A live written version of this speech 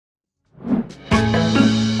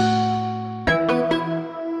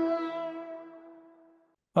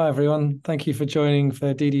Hi, everyone. Thank you for joining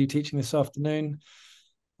for DDU teaching this afternoon.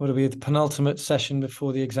 What'll be the penultimate session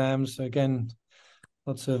before the exams. So again,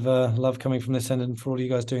 lots of love coming from this end and for all you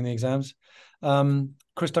guys doing the exams.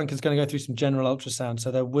 Chris Duncan's going to go through some general ultrasound. So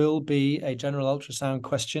there will be a general ultrasound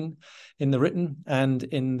question in the written and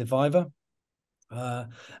in the Viva.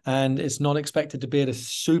 And it's not expected to be at a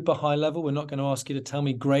super high level. We're not going to ask you to tell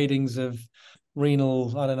me gradings of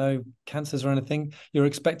renal, I don't know, cancers or anything. You're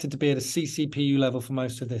expected to be at a CCPU level for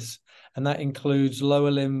most of this. And that includes lower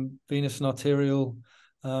limb venous and arterial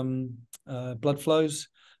blood flows,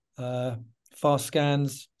 fast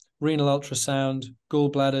scans, renal ultrasound,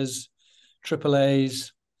 gallbladders,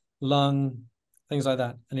 AAAs, lung, things like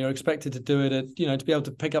that. And you're expected to do it at, to be able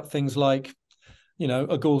to pick up things like,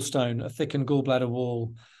 a gallstone, a thickened gallbladder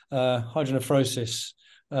wall, hydronephrosis,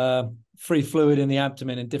 free fluid in the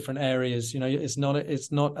abdomen in different areas. It's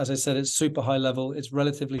not, as I said, it's super high level. It's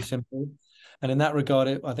relatively simple. And in that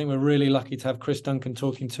regard, I think we're really lucky to have Chris Duncan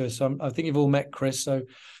talking to us. So I think you've all met Chris. So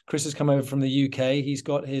Chris has come over from the UK. He's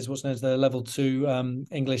got his, what's known as the level 2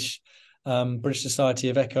 English British Society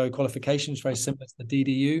of Echo qualifications, very similar to the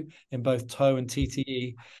DDU in both TOE and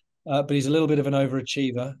TTE. But he's a little bit of an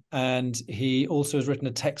overachiever, and he also has written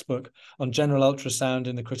a textbook on general ultrasound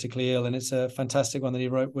in the critically ill, and it's a fantastic one that he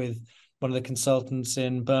wrote with one of the consultants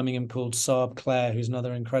in Birmingham called Saab Clare, who's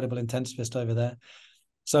another incredible intensivist over there.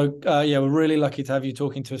 So, we're really lucky to have you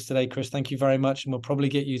talking to us today, Chris. Thank you very much, and we'll probably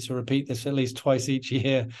get you to repeat this at least twice each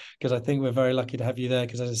year, because I think we're very lucky to have you there,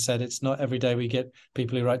 because as I said, it's not every day we get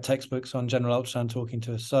people who write textbooks on general ultrasound talking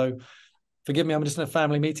to us. So forgive me, I'm just in a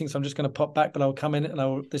family meeting, so I'm just going to pop back, but I'll come in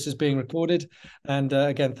and this is being recorded. And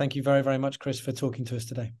again, thank you very, very much, Chris, for talking to us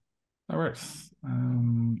today. All right.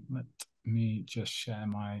 Let me just share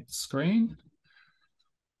my screen.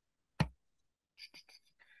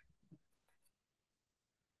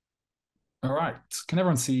 All right. Can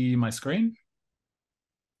everyone see my screen?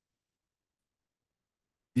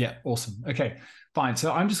 Yeah, awesome. Okay, fine.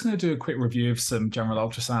 So I'm just going to do a quick review of some general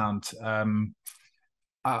ultrasound.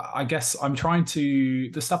 I guess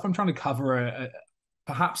the stuff I'm trying to cover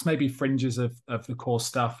perhaps maybe fringes of the core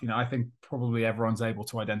stuff. I think probably everyone's able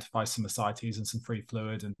to identify some ascites and some free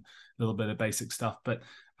fluid and a little bit of basic stuff, but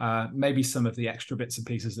maybe some of the extra bits and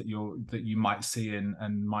pieces that you might see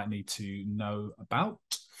and might need to know about.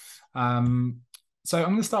 So I'm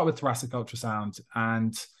going to start with thoracic ultrasound.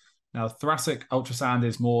 And now thoracic ultrasound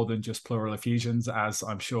is more than just pleural effusions, as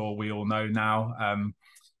I'm sure we all know now.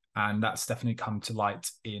 And that's definitely come to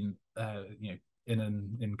light in COVID.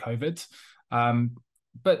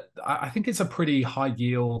 But I think it's a pretty high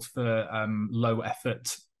yield for low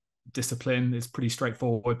effort discipline. It's pretty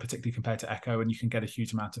straightforward, particularly compared to echo, and you can get a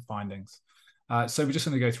huge amount of findings. So we're just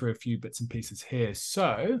going to go through a few bits and pieces here.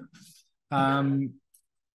 So I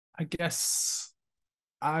guess,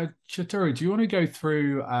 Chituru, do you want to go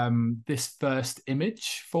through this first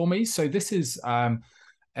image for me? So this is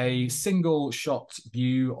a single shot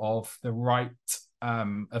view of the right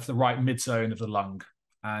mid-zone of the lung,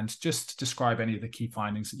 and just describe any of the key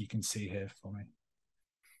findings that you can see here for me.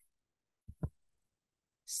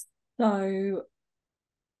 So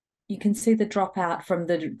you can see the dropout from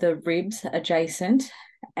the ribs adjacent,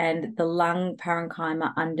 and the lung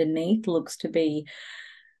parenchyma underneath looks to be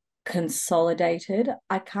consolidated.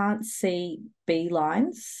 I can't see B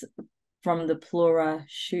lines from the pleura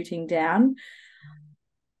shooting down.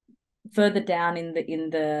 Further down in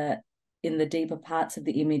the deeper parts of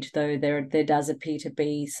the image, though, there does appear to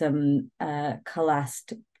be some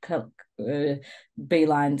collapsed B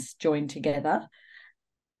lines joined together.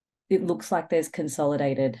 It looks like there's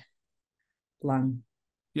consolidated lung.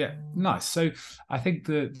 Yeah, nice. So I think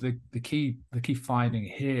the key finding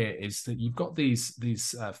here is that you've got these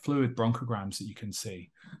fluid bronchograms that you can see.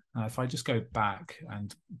 If I just go back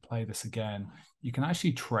and play this again, you can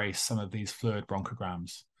actually trace some of these fluid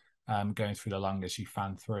bronchograms going through the lung as you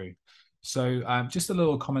fan through. So just a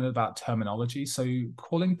little comment about terminology. So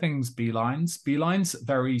calling things B-lines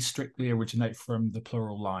very strictly originate from the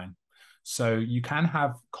pleural line. So you can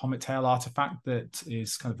have comet tail artifact that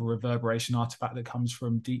is kind of a reverberation artifact that comes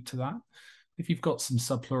from deep to that. If you've got some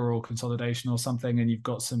subpleural consolidation or something and you've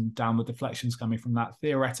got some downward deflections coming from that,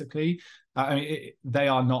 theoretically, they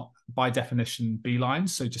are not by definition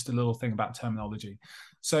B-lines. So just a little thing about terminology.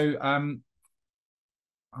 So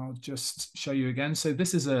I'll just show you again. So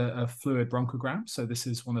this is a fluid bronchogram. So this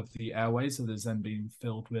is one of the airways that is then being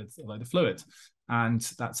filled with a load of fluid. And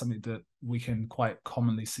that's something that we can quite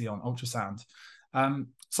commonly see on ultrasound.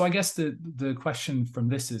 So I guess the question from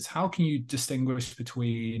this is, how can you distinguish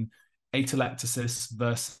between atelectasis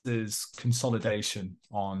versus consolidation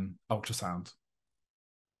on ultrasound?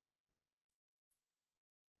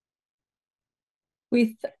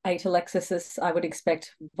 With atelectasis, I would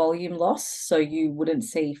expect volume loss, so you wouldn't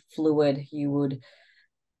see fluid. You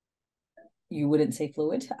wouldn't see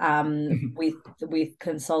fluid. With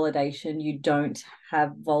consolidation, you don't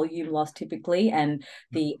have volume loss typically, and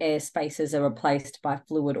the air spaces are replaced by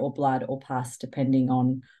fluid or blood or pus, depending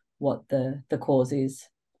on what the cause is.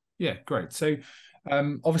 Yeah, great. So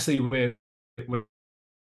obviously we're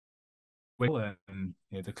and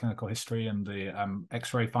the clinical history and the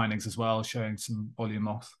X-ray findings as well, showing some volume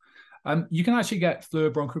loss. You can actually get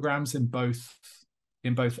fluid bronchograms in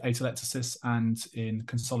both atelectasis and in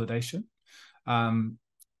consolidation. In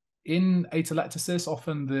atelectasis,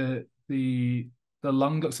 often the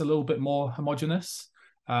lung looks a little bit more homogeneous,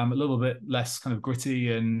 a little bit less kind of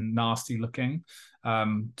gritty and nasty looking,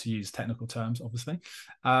 to use technical terms, obviously.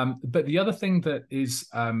 But the other thing that is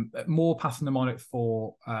more pathognomonic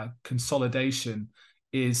for consolidation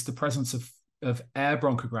is the presence of air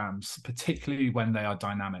bronchograms, particularly when they are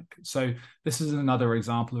dynamic. So this is another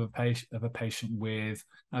example of a patient with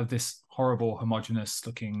this horrible homogeneous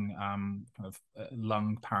looking kind of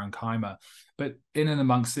lung parenchyma. But in and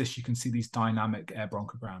amongst this, you can see these dynamic air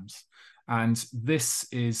bronchograms. And this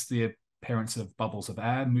is the appearance of bubbles of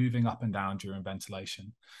air moving up and down during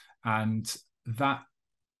ventilation. And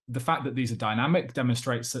the fact that these are dynamic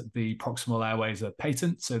demonstrates that the proximal airways are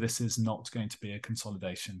patent, so this is not going to be a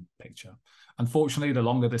consolidation picture. Unfortunately, the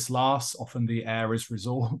longer this lasts, often the air is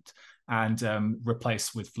resorbed and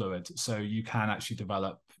replaced with fluid. So you can actually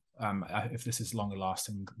develop, if this is longer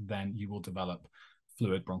lasting, then you will develop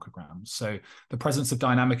fluid bronchograms. So the presence of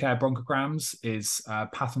dynamic air bronchograms is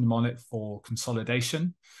pathognomonic for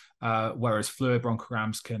consolidation, whereas fluid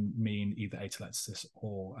bronchograms can mean either atelectasis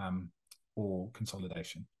or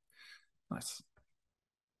consolidation. Nice.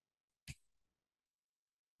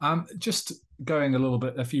 Just going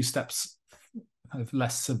a few steps kind of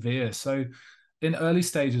less severe. So in early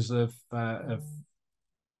stages of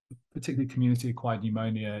particularly community-acquired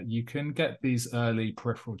pneumonia, you can get these early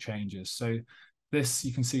peripheral changes. So this,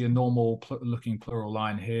 you can see a normal looking pleural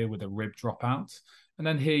line here with a rib dropout. And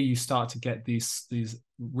then here you start to get these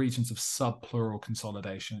regions of subpleural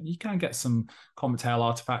consolidation. You can get some common tail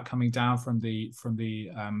artifact coming down from the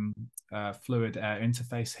fluid air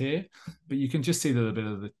interface here, but you can just see that a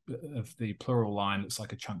bit of the pleural line looks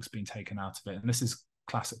like a chunk's been taken out of it. And this is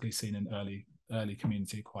classically seen in early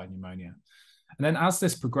community-acquired pneumonia. And then as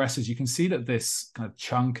this progresses, you can see that this kind of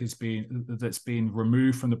chunk that's been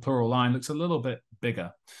removed from the pleural line looks a little bit bigger.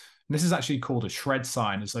 And this is actually called a shred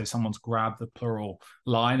sign, as though someone's grabbed the pleural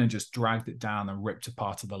line and just dragged it down and ripped a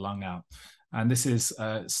part of the lung out. And this is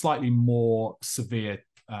a slightly more severe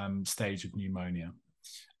stage of pneumonia.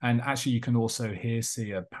 And actually, you can also here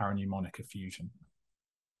see a parapneumonic effusion.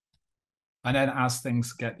 And then as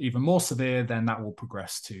things get even more severe, then that will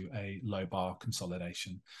progress to a lobar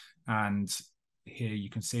consolidation. And here you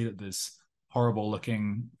can see that there's horrible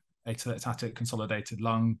looking atelectatic consolidated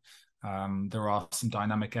lung. There are some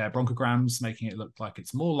dynamic air bronchograms, making it look like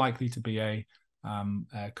it's more likely to be a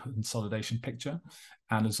consolidation picture.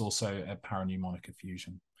 And there's also a parapneumonic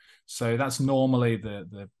effusion. So that's normally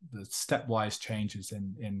the stepwise changes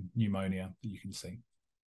in pneumonia that you can see.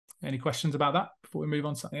 Any questions about that before we move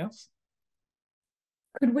on to something else?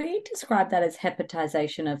 Could we describe that as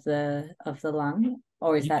hepatization of the lung,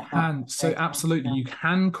 or is that not? So absolutely, you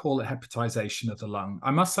can call it hepatization of the lung.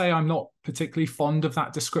 I must say I'm not particularly fond of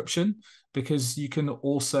that description, because you can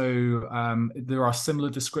also there are similar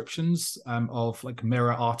descriptions of like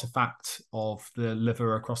mirror artifact of the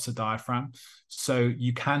liver across the diaphragm. So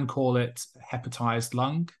you can call it hepatized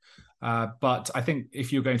lung. But I think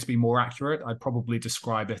if you're going to be more accurate, I'd probably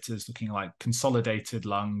describe it as looking like consolidated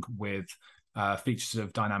lung with features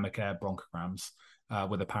of dynamic air bronchograms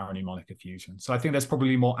with a parapneumonic effusion. So I think that's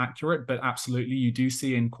probably more accurate, but absolutely you do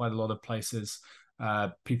see in quite a lot of places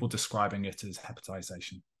people describing it as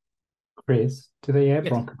hepatization. Chris, do the air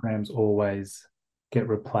bronchograms always get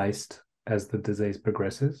replaced as the disease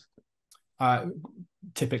progresses?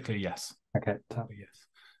 Typically, yes. Okay. Yes.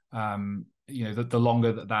 The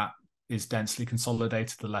longer that is densely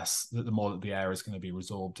consolidated, the more that the air is going to be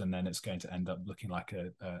resorbed, and then it's going to end up looking like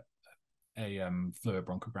a fluid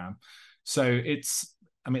bronchogram. So it's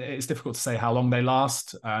difficult to say how long they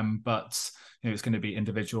last, but it's going to be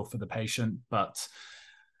individual for the patient. But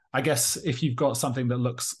I guess if you've got something that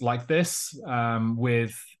looks like this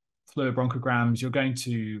with fluid bronchograms, you're going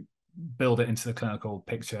to build it into the clinical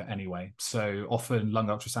picture anyway. So often lung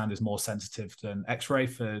ultrasound is more sensitive than X-ray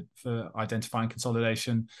for identifying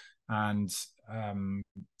consolidation, and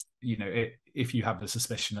if you have the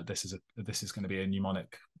suspicion that this is going to be a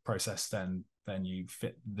pneumonic process, then you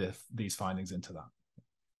fit these findings into that.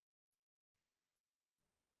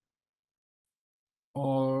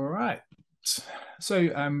 All right. So,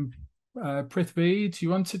 Prithvi, do you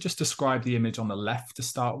want to just describe the image on the left to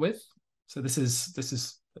start with? So this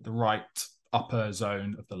is the right upper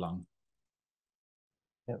zone of the lung.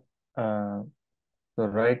 Yep. So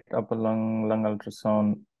right upper lung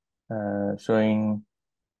ultrasound showing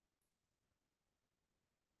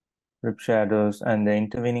rib shadows, and the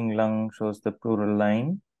intervening lung shows the pleural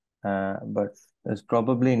line, but there's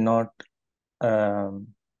probably not a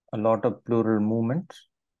lot of pleural movement,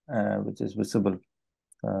 which is visible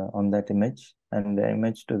on that image. And the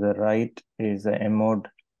image to the right is a mode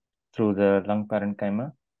through the lung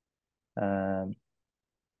parenchyma.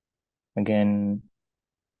 Again,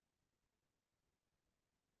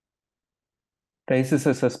 raises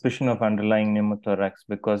a suspicion of underlying pneumothorax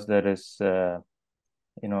because there is,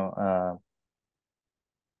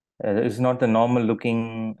 it's not the normal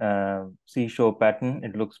looking seashore pattern.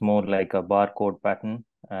 It looks more like a barcode pattern,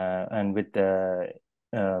 and with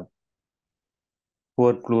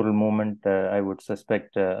poor pleural movement, I would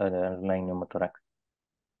suspect an underlying pneumothorax.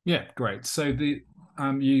 Yeah, great. So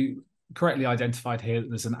you correctly identified here that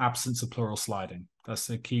there's an absence of pleural sliding. That's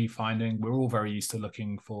the key finding. We're all very used to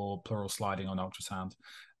looking for pleural sliding on ultrasound.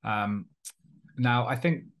 Now, I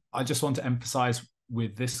think I just want to emphasize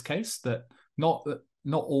with this case that not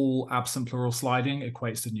all absent pleural sliding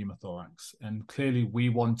equates to pneumothorax. And clearly we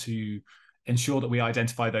want to ensure that we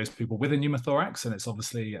identify those people with a pneumothorax, and it's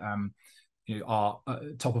obviously our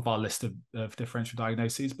top of our list of differential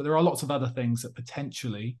diagnoses. But there are lots of other things that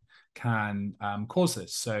potentially can cause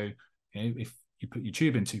this. So if you put your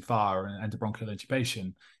tube in too far and endobronchial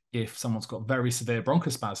intubation, if someone's got very severe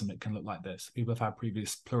bronchospasm, it can look like this. People have had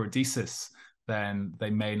previous pleurodesis, then they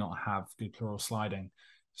may not have good pleural sliding.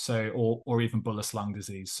 So, or even bullous lung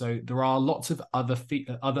disease. So there are lots of other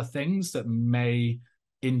things that may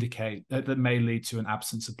indicate that may lead to an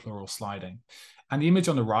absence of pleural sliding. And the image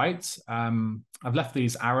on the right, I've left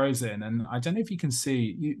these arrows in, and I don't know if you can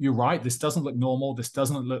see, you're right, this doesn't look normal. This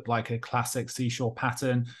doesn't look like a classic seashore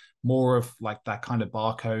pattern, more of like that kind of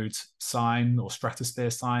barcode sign or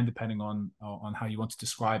stratosphere sign, depending on how you want to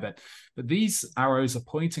describe it. But these arrows are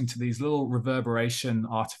pointing to these little reverberation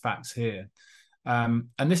artifacts here. And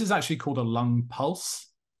this is actually called a lung pulse.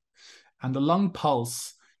 And the lung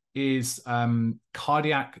pulse is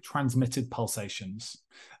cardiac transmitted pulsations.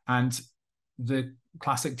 And the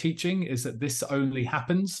classic teaching is that this only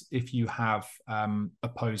happens if you have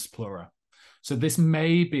opposed pleura. So this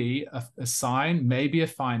may be a sign, maybe a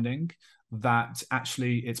finding that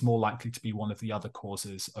actually it's more likely to be one of the other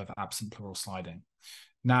causes of absent pleural sliding.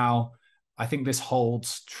 Now, I think this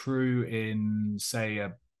holds true in, say,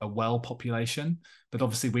 a well population, but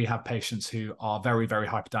obviously we have patients who are very, very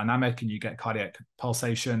hyperdynamic, and you get cardiac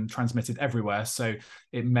pulsation transmitted everywhere. So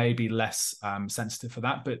it may be less sensitive for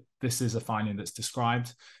that, but this is a finding that's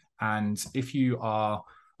described. And if you are,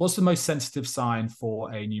 what's the most sensitive sign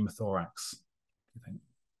for a pneumothorax, do you think?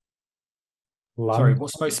 Lung. Sorry,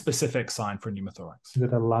 what's the most specific sign for a pneumothorax? Is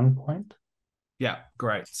it a lung point? Yeah,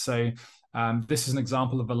 great. So this is an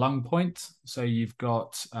example of a lung point. So you've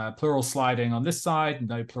got pleural sliding on this side,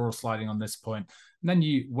 no pleural sliding on this point. And then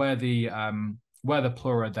where the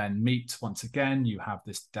pleura then meet, once again, you have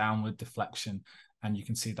this downward deflection, and you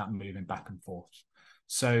can see that moving back and forth.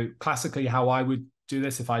 So classically, how I would do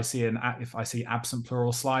this, if I see absent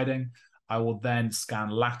pleural sliding, I will then scan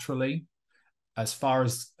laterally as far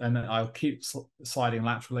as, and then I'll keep sliding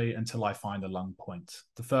laterally until I find a lung point.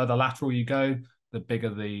 The further lateral you go, the bigger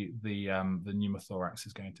the pneumothorax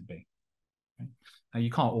is going to be. Okay. Now, you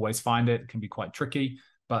can't always find it. It can be quite tricky,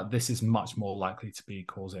 but this is much more likely to be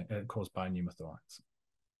caused by a pneumothorax.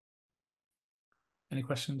 Any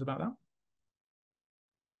questions about that?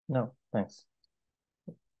 No, thanks.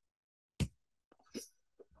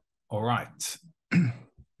 All right.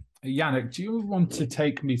 Yannick, do you want to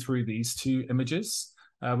take me through these two images?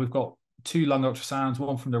 We've got two lung ultrasounds,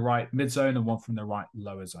 one from the right mid-zone and one from the right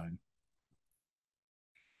lower zone.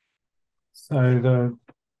 So the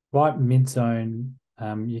right mid-zone,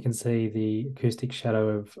 you can see the acoustic shadow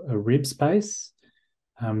of a rib space.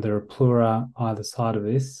 There are pleura either side of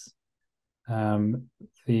this.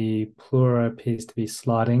 The pleura appears to be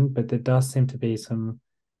sliding, but there does seem to be some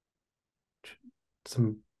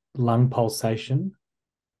lung pulsation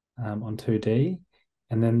on 2D.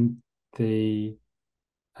 And then the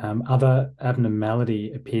other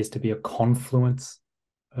abnormality appears to be a confluence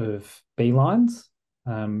of B lines.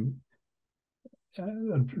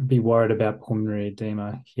 I'd be worried about pulmonary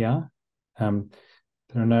edema here.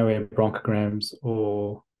 There are no air bronchograms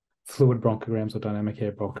or fluid bronchograms or dynamic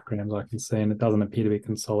air bronchograms I can see, and it doesn't appear to be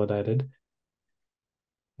consolidated.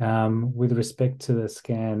 With respect to the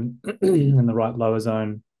scan in the right lower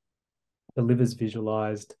zone, the liver's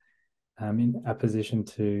visualized in apposition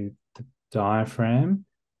to the diaphragm.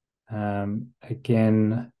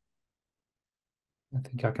 Again, I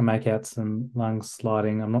think I can make out some lungs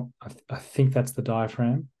sliding. I think that's the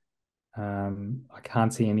diaphragm. I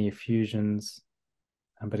can't see any effusions,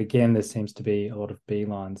 but again, there seems to be a lot of B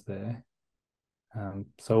lines there.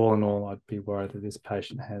 So all in all, I'd be worried that this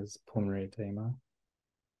patient has pulmonary edema.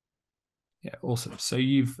 Yeah, awesome. So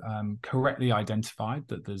you've correctly identified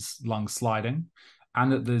that there's lung sliding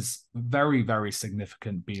and that there's very, very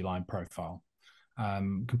significant B-line profile.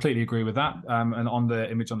 Completely agree with that. And on the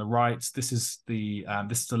image on the right, this is the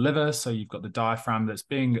liver. So you've got the diaphragm that's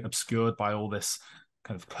being obscured by all this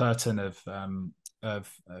kind of curtain of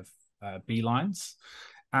B lines.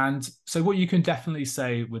 And so what you can definitely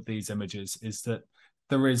say with these images is that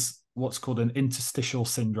there is what's called an interstitial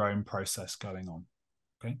syndrome process going on.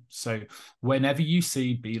 Okay, so whenever you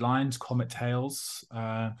see B lines, comet tails,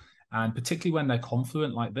 and particularly when they're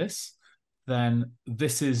confluent like this, then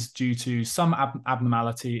this is due to some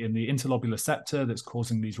abnormality in the interlobular septa that's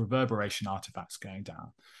causing these reverberation artifacts going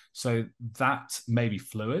down. So that may be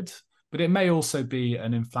fluid, but it may also be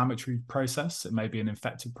an inflammatory process. It may be an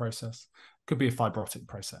infective process. It could be a fibrotic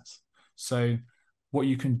process. So what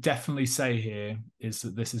you can definitely say here is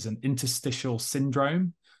that this is an interstitial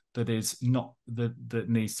syndrome that is not that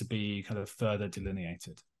needs to be kind of further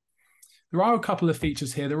delineated. There are a couple of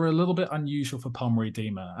features here that are a little bit unusual for pulmonary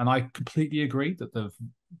edema, and I completely agree that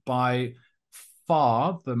by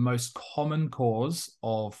far the most common cause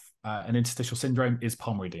of an interstitial syndrome is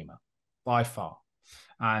pulmonary edema, by far.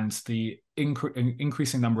 And the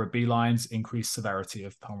increasing number of B lines increase severity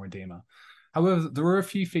of pulmonary edema. However, there are a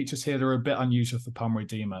few features here that are a bit unusual for pulmonary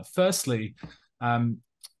edema. Firstly,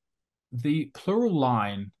 the pleural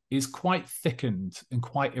line is quite thickened and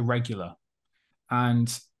quite irregular.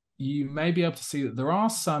 And you may be able to see that there are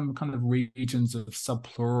some kind of regions of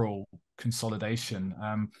subpleural consolidation.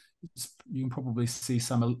 You can probably see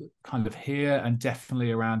some kind of here and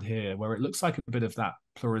definitely around here, where it looks like a bit of that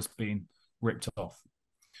pleura has been ripped off.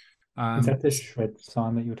 Is that the shred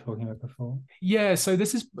sign that you were talking about before? Yeah, so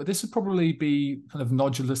this would probably be kind of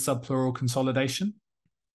nodular subpleural consolidation.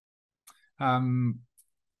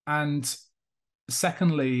 And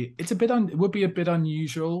secondly, it would be a bit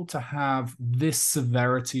unusual to have this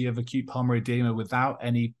severity of acute pulmonary edema without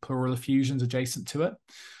any pleural effusions adjacent to it.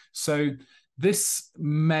 So this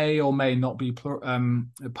may or may not be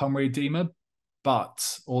pulmonary edema,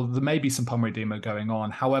 or there may be some pulmonary edema going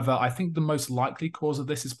on. However, I think the most likely cause of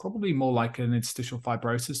this is probably more like an interstitial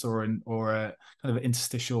fibrosis or a kind of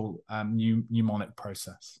interstitial pneumonic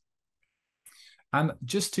process. And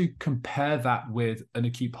just to compare that with an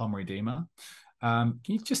acute pulmonary edema, can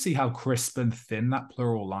you just see how crisp and thin that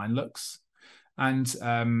pleural line looks? And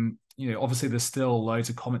obviously there's still loads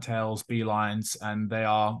of comet tails, B lines, and they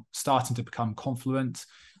are starting to become confluent.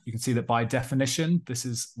 You can see that by definition, this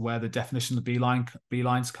is where the definition of B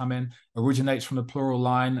lines come in, originates from the pleural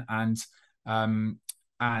line and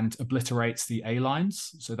obliterates the A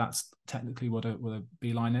lines. So that's technically what a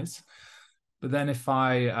B line is. But then if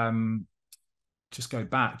I just go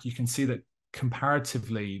back, you can see that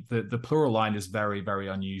comparatively, the pleural line is very, very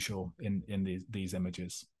unusual in these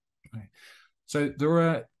images. Okay. So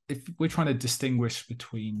if we're trying to distinguish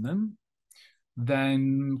between them,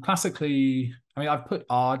 then classically, I've put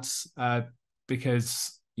ARDS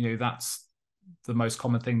because that's the most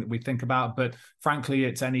common thing that we think about. But frankly,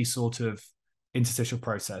 it's any sort of interstitial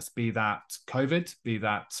process, be that COVID, be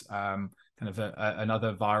that kind of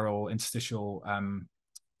another viral interstitial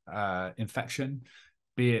infection,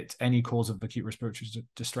 be it any cause of acute respiratory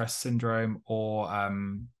distress syndrome or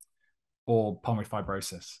pulmonary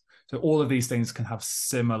fibrosis. So all of these things can have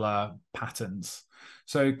similar patterns.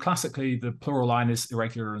 So classically, the pleural line is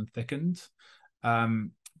irregular and thickened,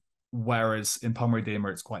 whereas in pulmonary edema,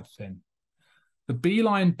 it's quite thin. The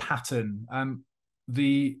B-line pattern,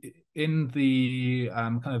 in the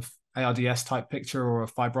kind of ARDS type picture or a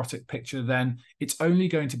fibrotic picture, then it's only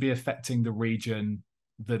going to be affecting the region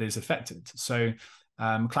that is affected. So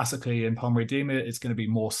classically in pulmonary edema, it's going to be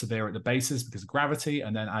more severe at the bases because of gravity.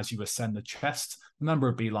 And then as you ascend the chest, the number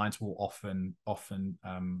of B lines will often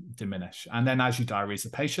diminish. And then as you diurese the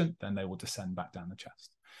patient, then they will descend back down the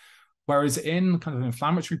chest. Whereas in kind of an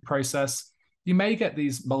inflammatory process, you may get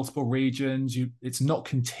these multiple regions. It's not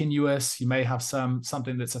continuous. You may have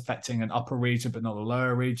something that's affecting an upper region but not a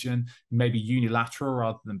lower region, maybe unilateral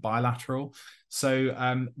rather than bilateral. So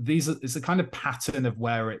it's a kind of pattern of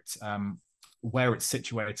where it's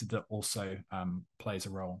situated that also plays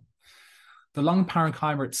a role. The lung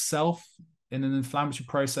parenchyma itself, in an inflammatory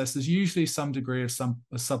process, there's usually some degree of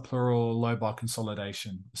subpleural lobar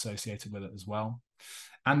consolidation associated with it as well.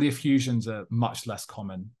 And the effusions are much less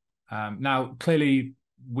common. Now, clearly,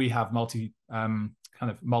 we have multiple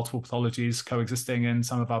pathologies coexisting in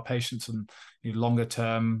some of our patients, and longer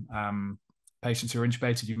term patients who are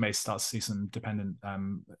intubated, you may start to see some dependent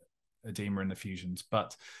edema and effusions,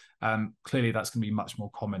 but clearly that's going to be much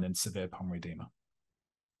more common in severe pulmonary edema.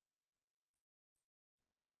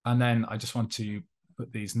 And then I just want to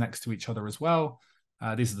put these next to each other as well.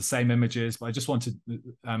 These are the same images, but I just want to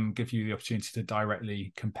give you the opportunity to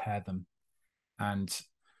directly compare them. And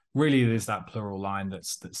really, there's that pleural line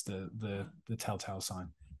that's the telltale sign.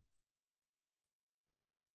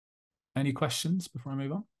 Any questions before I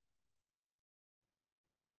move on?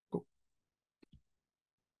 Cool.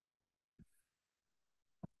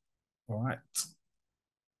 All right.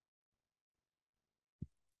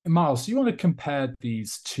 Miles, do you want to compare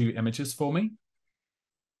these two images for me?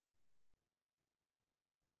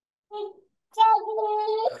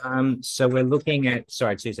 So we're looking at,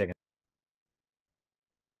 sorry, 2 seconds.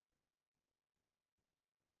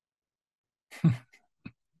 It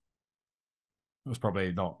was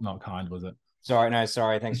probably not kind, was it? Sorry, no,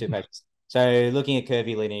 sorry. Thanks for your patience. So looking at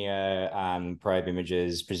curvilinear probe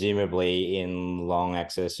images, presumably in long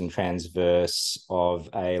axis and transverse of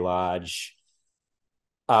a large.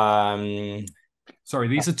 Sorry,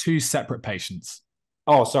 these are two separate patients.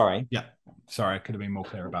 Oh, sorry. Yeah, sorry, I could have been more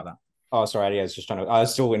clear about that. Oh, sorry. I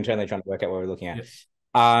was still internally trying to work out what we're looking at. Yeah.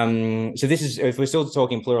 So this is, if we're still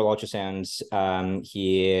talking pleural ultrasounds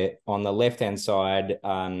here, on the left-hand side,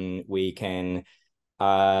 we can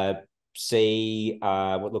see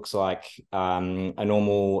what looks like a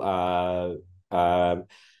normal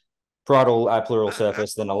parietal pleural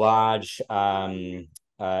surface, then a large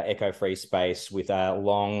echo-free space with a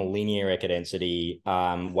long linear echo density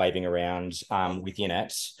waving around within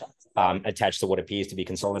it, attached to what appears to be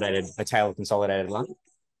a tail of consolidated lung.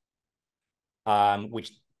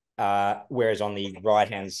 Whereas on the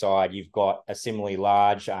right-hand side, you've got a similarly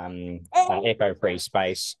large echo-free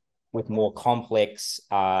space with more complex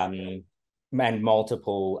and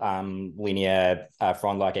multiple linear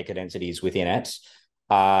frond-like echo densities within it,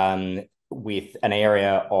 with an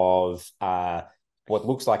area of what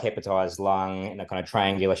looks like hepatized lung in a kind of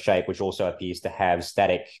triangular shape, which also appears to have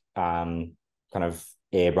static kind of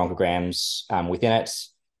air bronchograms within it,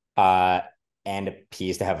 and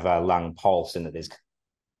appears to have a lung pulse, and that there's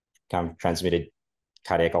kind of transmitted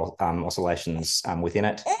cardiac oscillations within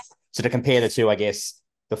it. So to compare the two, I guess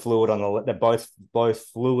the fluid on both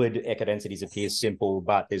fluid echo densities appear simple,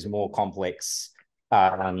 but there's more complex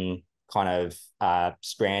kind of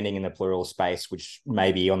stranding in the pleural space, which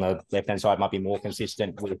maybe on the left-hand side might be more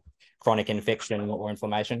consistent with chronic infection or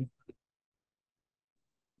inflammation.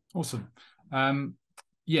 Awesome.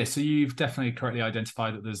 Yeah, so you've definitely correctly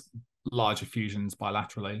identified that there's large effusions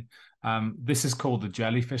bilaterally. This is called the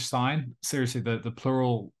jellyfish sign. Seriously, the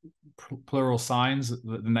plural signs,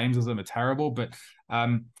 the names of them are terrible, but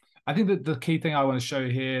I think that the key thing I want to show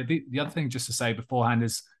here, the other thing just to say beforehand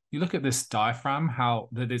is, you look at this diaphragm, how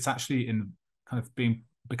that it's actually in kind of being,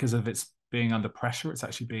 because of its being under pressure, it's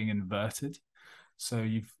actually being inverted. So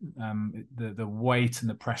you've the weight and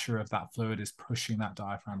the pressure of that fluid is pushing that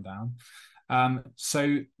diaphragm down.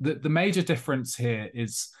 So the major difference here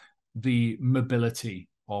is the mobility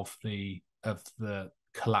of the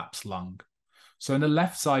collapsed lung. So on the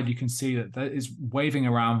left side, you can see that is waving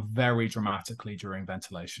around very dramatically during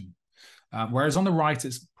ventilation, whereas on the right,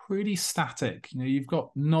 it's pretty static. You've got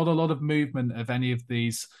not a lot of movement of any of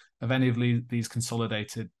these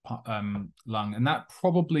consolidated lung, and that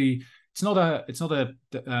probably it's not a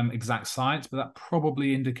exact science, but that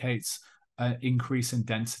probably indicates an increase in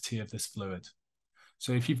density of this fluid.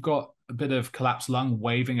 So if you've got a bit of collapsed lung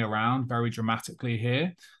waving around very dramatically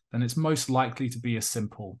here, then it's most likely to be a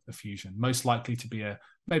simple effusion, most likely to be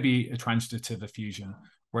maybe a transitive effusion.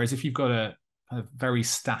 Whereas if you've got a very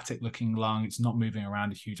static looking lung, it's not moving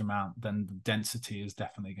around a huge amount, then the density is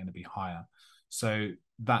definitely going to be higher. So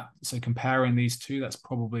comparing these two, that's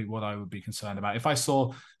probably what I would be concerned about. If I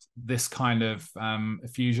saw this kind of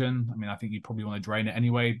effusion, I mean, I think you'd probably want to drain it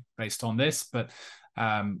anyway based on this, but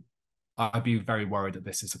I'd be very worried that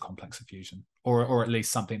this is a complex effusion, or at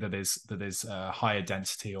least something that is higher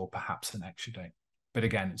density, or perhaps an exudate. But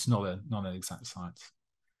again, it's not an exact science.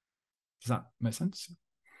 Does that make sense?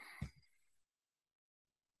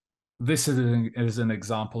 This is an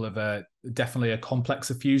example of definitely a complex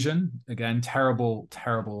effusion. Again, terrible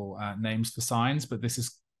names for signs, but this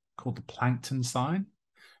is called the plankton sign.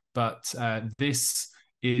 But this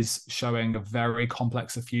is showing a very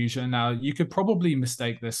complex effusion. Now, you could probably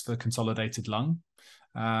mistake this for consolidated lung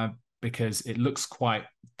because it looks quite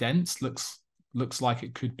dense, looks like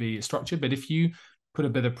it could be structured. But if you put a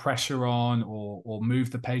bit of pressure on or move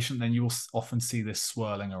the patient, then you will often see this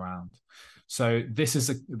swirling around. So this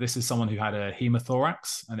is someone who had a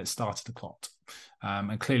hemothorax and it started to clot.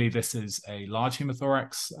 And clearly this is a large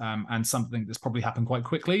hemothorax and something that's probably happened quite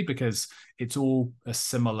quickly because it's all a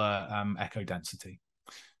similar echo density.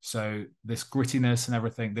 So this grittiness and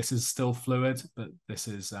everything, this is still fluid, but this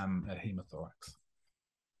is a hemothorax.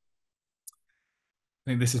 I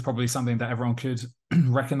think this is probably something that everyone could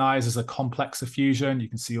recognize as a complex effusion. You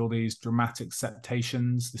can see all these dramatic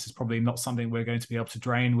septations. This is probably not something we're going to be able to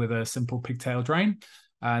drain with a simple pigtail drain.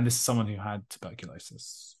 And this is someone who had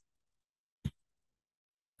tuberculosis.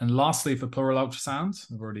 And lastly, for pleural ultrasound,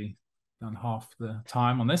 I've already done half the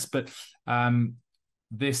time on this, but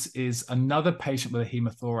this is another patient with a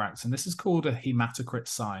hemothorax, and this is called a hematocrit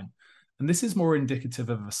sign. And this is more indicative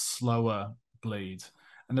of a slower bleed.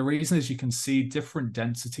 And the reason is you can see different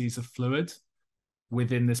densities of fluid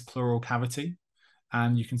within this pleural cavity.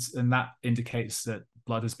 And that indicates that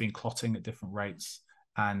blood has been clotting at different rates.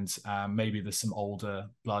 And maybe there's some older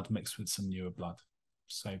blood mixed with some newer blood.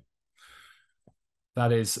 So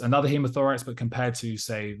that is another hemothorax, but compared to,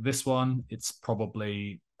 say, this one, it's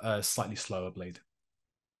probably a slightly slower bleed.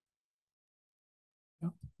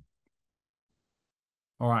 Yeah.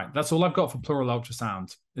 All right, that's all I've got for pleural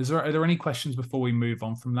ultrasound. Are there any questions before we move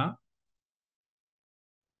on from that?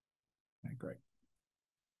 Okay, great.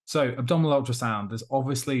 So abdominal ultrasound, there's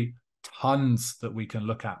obviously tons that we can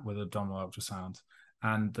look at with abdominal ultrasound.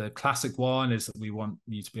 And the classic one is that we want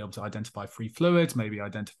you to be able to identify free fluid, maybe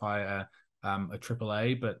identify a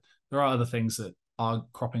AAA, but there are other things that are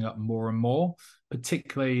cropping up more and more,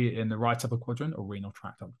 particularly in the right upper quadrant or renal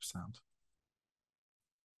tract ultrasound.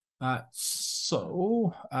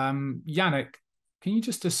 Yannick, can you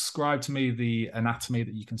just describe to me the anatomy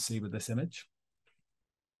that you can see with this image?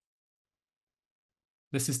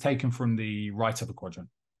 This is taken from the right upper quadrant.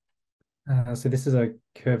 So this is a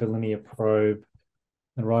curvilinear probe,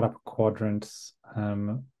 the right upper quadrant,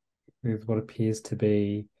 with what appears to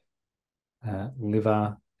be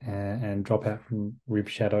liver and dropout from rib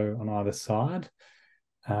shadow on either side.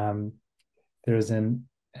 There is an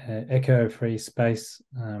echo-free space,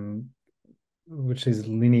 which is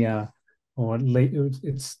linear, or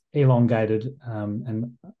it's elongated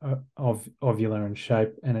and ovular in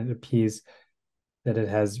shape, and it appears that it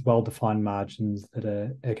has well-defined margins that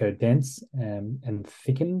are echo-dense and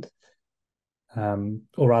thickened,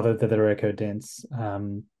 or rather that are echo-dense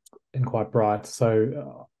and quite bright.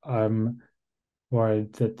 So I'm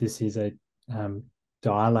worried that this is a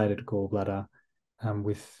dilated gallbladder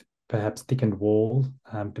with perhaps thickened wall.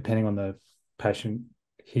 Depending on the patient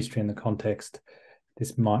history and the context,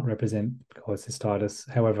 this might represent cholecystitis.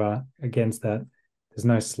 However, against that, there's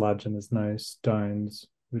no sludge and there's no stones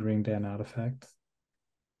with ring down artifacts.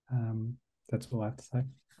 That's all I have to say.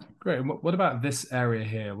 Great. What about this area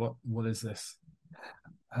here? What is this?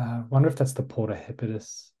 Wonder if that's the porta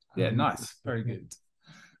hepatis. Yeah, nice. Very good.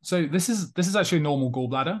 So this is actually a normal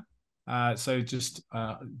gallbladder. So just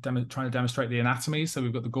trying to demonstrate the anatomy. So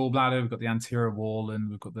we've got the gallbladder, we've got the anterior wall, and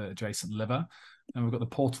we've got the adjacent liver. And we've got the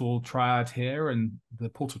portal triad here, and the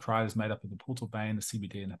portal triad is made up of the portal vein, the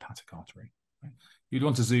CBD, and hepatic artery. Right? You'd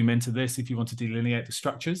want to zoom into this if you want to delineate the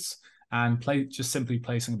structures, and just simply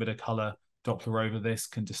placing a bit of color Doppler over this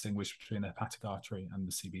can distinguish between the hepatic artery and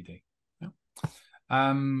the CBD. Yeah.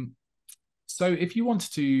 So if you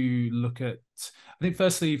wanted to look at, I think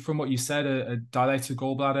firstly, from what you said, a dilated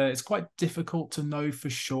gallbladder, it's quite difficult to know for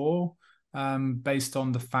sure based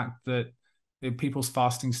on the fact that people's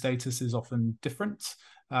fasting status is often different.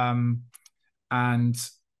 And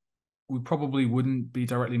we probably wouldn't be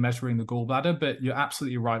directly measuring the gallbladder, but you're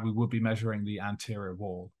absolutely right, we would be measuring the anterior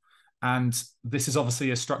wall. And this is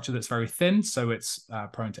obviously a structure that's very thin, so it's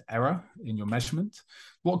prone to error in your measurement.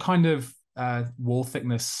 What kind of wall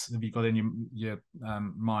thickness have you got in your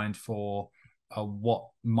mind for what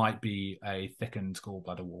might be a thickened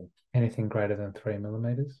gallbladder wall? Anything greater than 3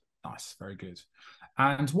 millimeters. Nice, very good.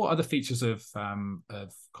 And what other features of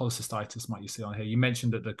cholecystitis might you see on here? You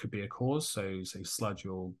mentioned that there could be a cause, so say sludge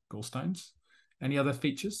or gallstones. Any other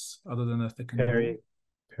features other than a thickened wall?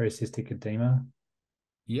 Pericystic edema.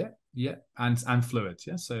 Yeah, and fluid,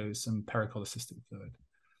 yeah. So some pericholecystic fluid.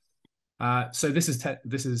 So this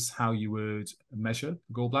is how you would measure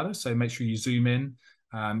the gallbladder. So make sure you zoom in.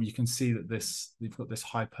 You can see that you've got this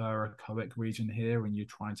hyperechoic region here, and you're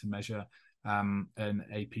trying to measure an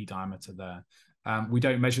AP diameter there. We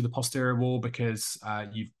don't measure the posterior wall because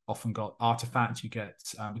you've often got artifact. You get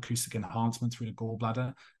acoustic enhancement through the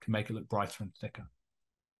gallbladder, can make it look brighter and thicker.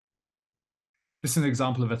 This is an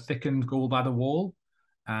example of a thickened gallbladder wall,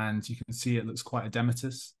 and you can see it looks quite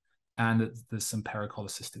edematous, and there's some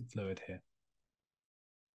pericholecystic fluid here.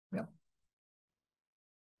 Yeah.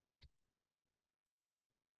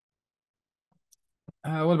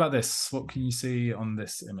 What about this? What can you see on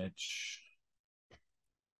this image?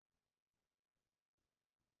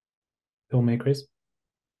 Fill me, Chris.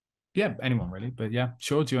 Yeah, anyone really, but yeah,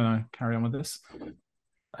 sure. Do you want to carry on with this?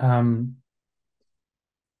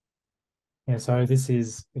 Yeah, so this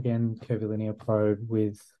is, again, curvilinear probe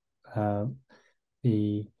with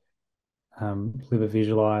the liver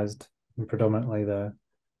visualized, and predominantly the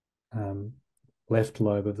left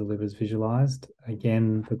lobe of the liver is visualized.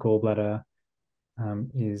 Again, the gallbladder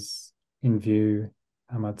is in view,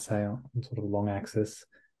 I'd say, on sort of a long axis.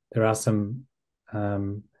 There are some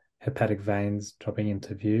hepatic veins dropping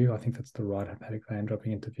into view. I think that's the right hepatic vein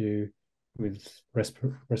dropping into view with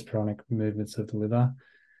respironic movements of the liver.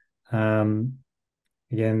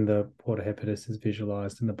 Again, the porta hepatis is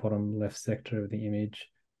visualized in the bottom left sector of the image.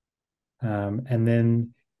 And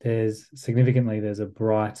then there's a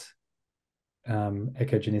bright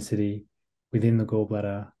echogenicity within the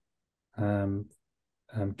gallbladder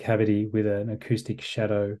cavity with an acoustic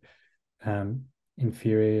shadow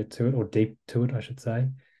inferior to it, or deep to it, I should say.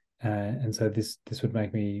 And so this would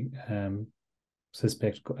make me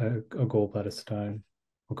suspect a gallbladder stone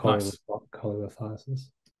or cholelithiasis.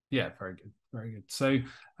 Yeah, very good, very good. So,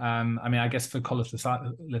 I mean, I guess for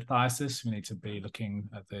cholelithiasis, we need to be looking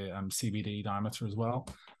at the CBD diameter as well.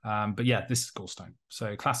 But yeah, this is gallstone.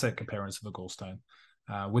 So classic appearance of a gallstone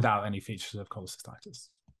without any features of cholecystitis.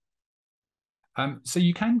 So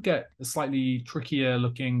you can get a slightly trickier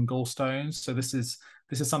looking gallstones. So this is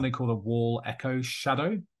something called a wall echo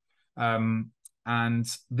shadow. And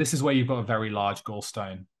this is where you've got a very large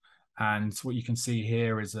gallstone. And what you can see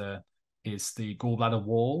here is the gallbladder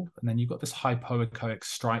wall, and then you've got this hypoechoic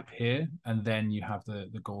stripe here, and then you have the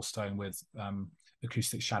gallstone with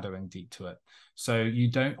acoustic shadowing deep to it. So you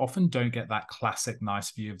often don't get that classic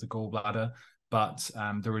nice view of the gallbladder, but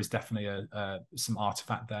there is definitely some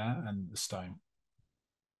artifact there and the stone.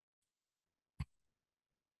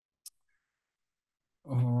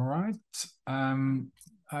 All right.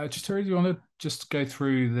 Chituri, do you want to just go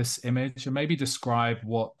through this image and maybe describe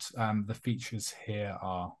what the features here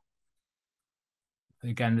are?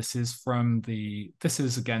 Again, this is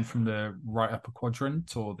again from the right upper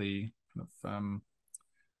quadrant, or the kind of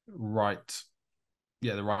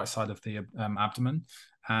the right side of the abdomen,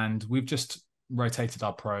 and we've just rotated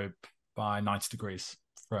our probe by 90 degrees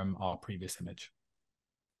from our previous image.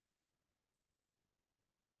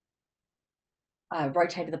 I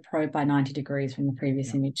rotated the probe by 90 degrees from the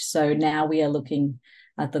previous image. So now we are looking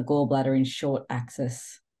at the gallbladder in short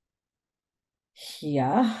axis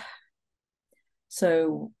here.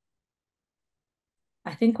 So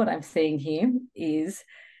I think what I'm seeing here is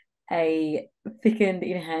a thickened,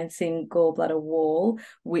 enhancing gallbladder wall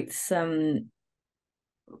with some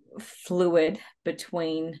fluid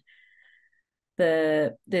between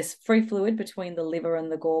there's free fluid between the liver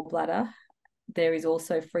and the gallbladder. There is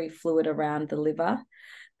also free fluid around the liver.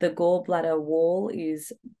 The gallbladder wall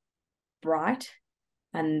is bright,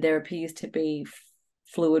 and there appears to be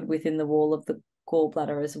fluid within the wall of the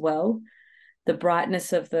gallbladder as well. The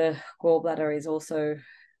brightness of the gallbladder is also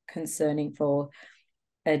concerning for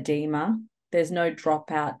edema. There's no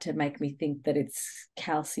dropout to make me think that it's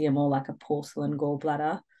calcium or like a porcelain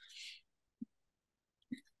gallbladder.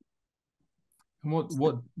 And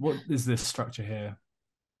what is this structure here?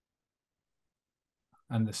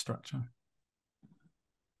 And this structure?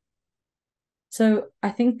 So I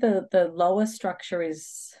think the lower structure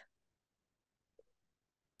is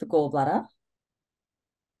the gallbladder,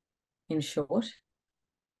 in short.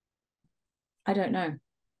 I don't know.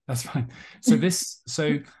 That's fine. So this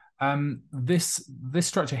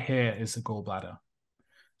structure here is the gallbladder.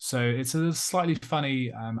 So it's a slightly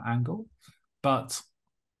funny angle, but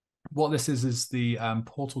what this is the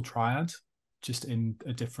portal triad, just in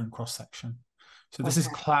a different cross section. So this is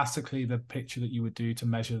classically the picture that you would do to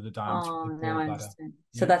measure the diameter of the gallbladder. Now I understand.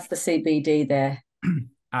 So that's the CBD there.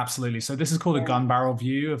 Absolutely. So this is called a gun barrel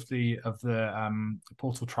view of the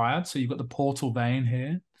portal triad. So you've got the portal vein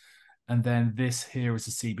here, And then this here is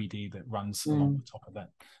a CBD that runs along the top of it.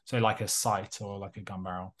 So like a sight or like a gun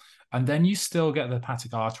barrel. And then you still get the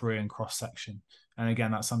hepatic artery and cross section. And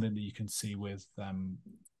again, that's something that you can see with color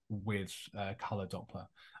Doppler.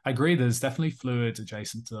 I agree, there's definitely fluid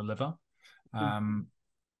adjacent to the liver.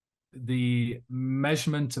 The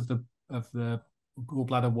measurement of the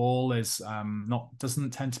gallbladder wall is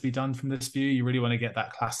doesn't tend to be done from this view. You really want to get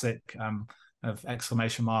that classic of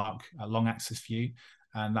exclamation mark long axis view,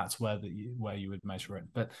 and that's where you would measure it.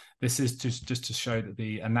 But this is just to show that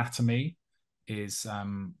the anatomy is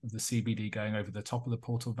the CBD going over the top of the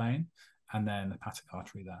portal vein, and then the hepatic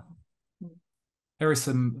artery there. Here is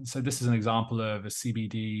so this is an example of a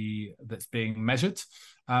CBD that's being measured.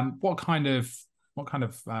 What kind of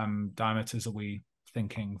diameters are we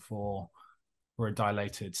thinking for a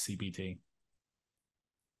dilated CBD?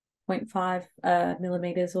 0.5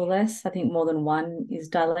 millimeters or less. I think more than one is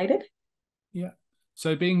dilated. Yeah.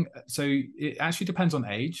 So it actually depends on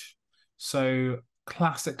age. So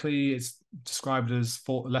classically, it's described as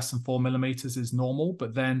less than 4 millimeters is normal,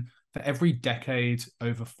 but then for every decade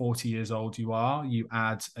over 40 years old you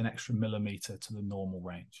add an extra millimeter to the normal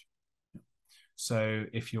range. So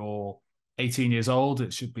if you're 18 years old,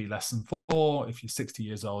 it should be less than 4. If you're 60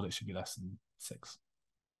 years old, it should be less than 6.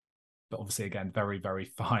 But obviously, again, very, very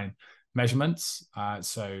fine measurements.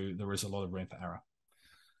 So there is a lot of room for error.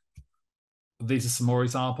 These are some more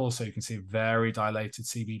examples. So you can see very dilated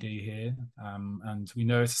CBD here. And we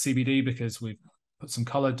know it's a CBD because we've put some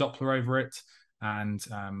color Doppler over it. And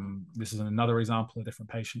this is another example, a different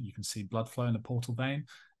patient. You can see blood flow in the portal vein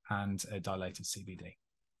and a dilated CBD.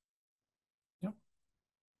 Yep.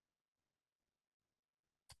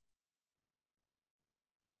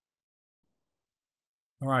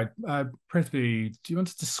 All right, Prithvi, do you want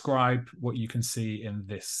to describe what you can see in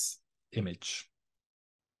this image?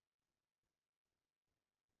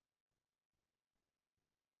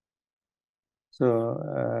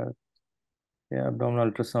 So,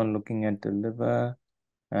 abdominal ultrasound looking at the liver,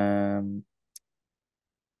 and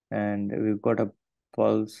we've got a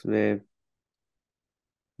pulse wave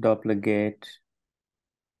Doppler gate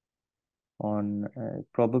on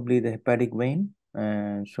probably the hepatic vein,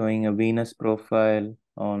 showing a venous profile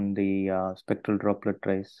on the spectral droplet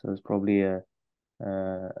trace. So it's probably a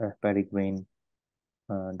hepatic vein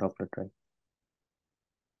Doppler trace.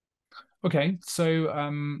 Okay, so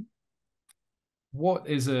what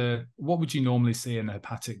would you normally see in a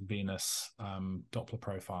hepatic venous Doppler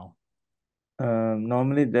profile?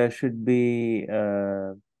 Normally there should be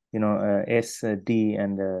S, D,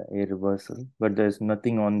 and a reversal, but there's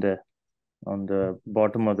nothing on the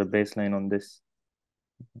bottom of the baseline on this.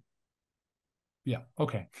 Yeah.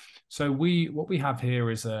 Okay. So what we have here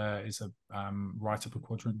is a right upper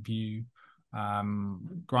quadrant view.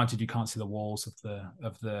 Granted, you can't see the walls of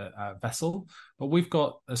the vessel, but we've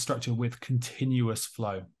got a structure with continuous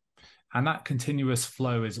flow, and that continuous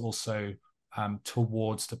flow is also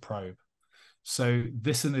towards the probe. So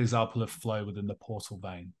this is an example of flow within the portal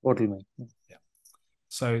vein. Portal vein. Yeah.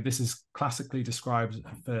 So this is classically described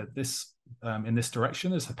for this in this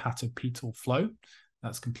direction as hepatopetal flow.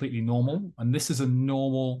 That's completely normal, and this is a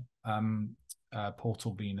normal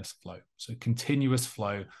portal venous flow. So continuous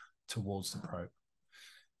flow towards the probe.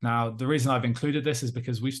 Now, the reason I've included this is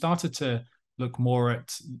because we've started to look more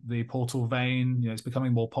at the portal vein. It's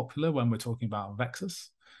becoming more popular when we're talking about VEXUS,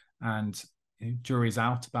 and jury's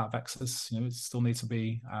out about VEXUS. It still needs to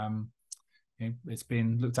be. It's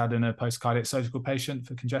been looked at in a post-cardiac surgical patient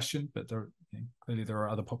for congestion, but clearly there are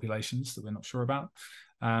other populations that we're not sure about.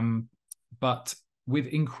 But with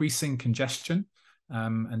increasing congestion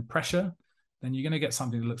and pressure, then you're going to get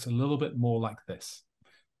something that looks a little bit more like this.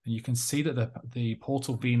 And you can see that the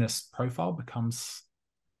portal venous profile becomes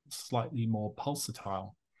slightly more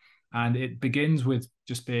pulsatile. And it begins with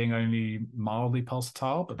just being only mildly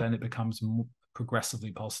pulsatile, but then it becomes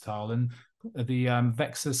progressively pulsatile. And the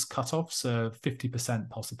VEXUS cutoffs are 50%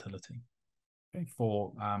 pulsatility, okay,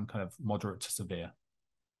 for kind of moderate to severe.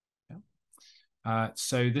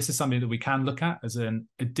 So this is something that we can look at as an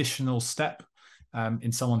additional step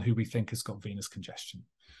in someone who we think has got venous congestion.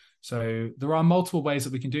 So there are multiple ways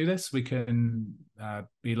that we can do this. We can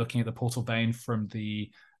be looking at the portal vein from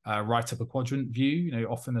the right upper quadrant view,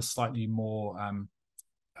 often a slightly more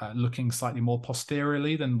looking slightly more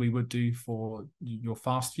posteriorly than we would do for your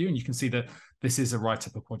fast view. And you can see that this is a right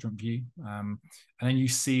upper quadrant view. And then you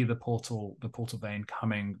see the portal vein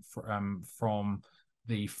coming from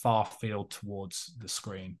the far field towards the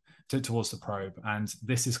screen, towards the probe. And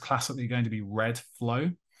this is classically going to be red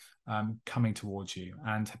flow coming towards you.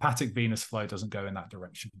 And hepatic venous flow doesn't go in that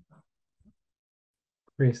direction.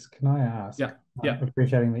 Chris, can I ask? Yeah, yeah.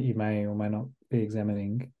 Appreciating that you may or may not be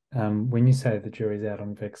examining, when you say the jury's out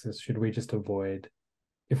on vexus, should we just avoid,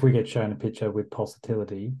 if we get shown a picture with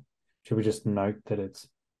pulsatility, should we just note that it's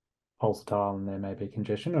pulsatile and there may be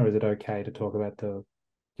congestion, or is it okay to talk about the,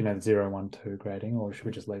 the 0, 1, 2 grading, or should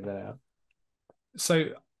we just leave that out? So,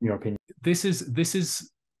 in your opinion, this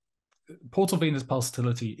is portal venous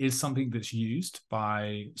pulsatility is something that's used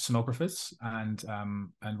by sonographers and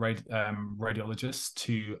radiologists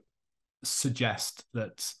to suggest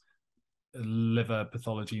that liver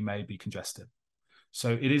pathology may be congested.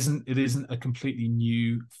 So it isn't a completely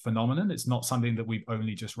new phenomenon. It's not something that we've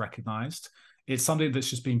only just recognized. It's something that's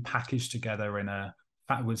just been packaged together in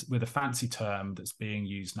with a fancy term that's being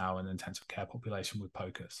used now in the intensive care population with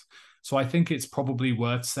POCUS. So I think it's probably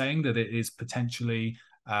worth saying that it is potentially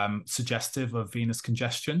suggestive of venous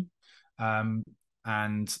congestion, and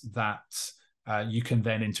that you can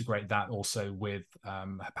then integrate that also with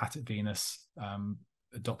hepatic venous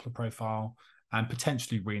Doppler profile and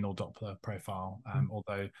potentially renal Doppler profile,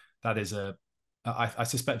 although that is I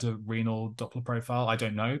suspect a renal Doppler profile. I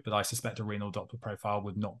don't know, but I suspect a renal Doppler profile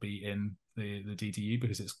would not be in the DDU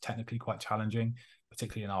because it's technically quite challenging,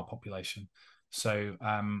 particularly in our population. So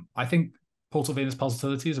I think portal venous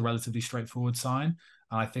pulsatility is a relatively straightforward sign.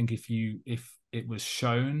 And I think if it was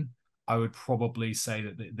shown, I would probably say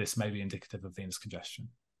that this may be indicative of venous congestion.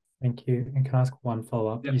 Thank you. And can I ask one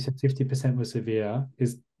follow-up? Yep. You said 50% was severe.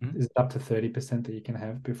 Is it up to 30% that you can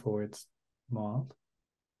have before it's mild?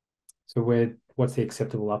 So what's the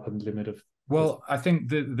acceptable upper limit of? Well, I think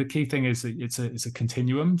the key thing is that it's a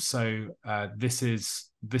continuum. So this is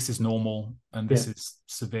normal and this is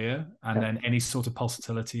severe, and then any sort of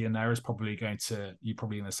pulsatility in there is probably going to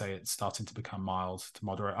say it's starting to become mild to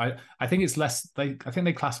moderate. I think it's less. I think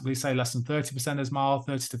they classically say less than 30% is mild,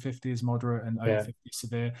 30 to 50 is moderate, and over 50 is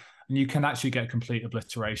severe. And you can actually get complete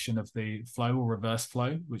obliteration of the flow or reverse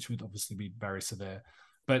flow, which would obviously be very severe.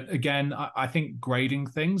 But again, I think grading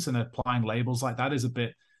things and applying labels like that is a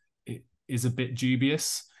bit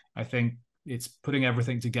dubious. I think it's putting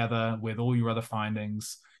everything together with all your other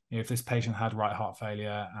findings. If this patient had right heart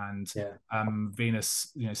failure and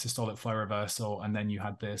venous, systolic flow reversal, and then you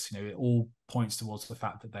had this, it all points towards the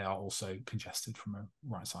fact that they are also congested from a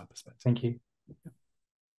right side perspective. Thank you.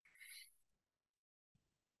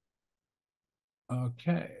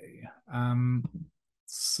 Okay.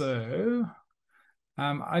 So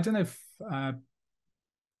I don't know if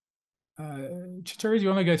Chituri, do you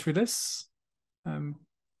want to go through this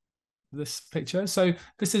this picture? So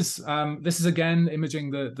this is again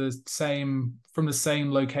imaging the same from the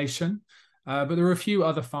same location, but there are a few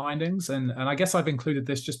other findings, and I guess I've included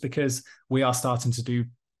this just because we are starting to do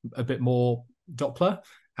a bit more Doppler,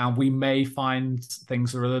 and we may find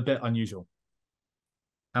things that are a little bit unusual.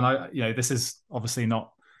 And this is obviously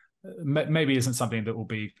not, maybe isn't something that will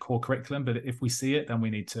be core curriculum, but if we see it, then we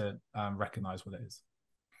need to recognize what it is.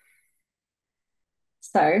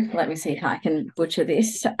 So let me see how I can butcher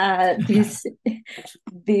this. It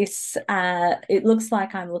looks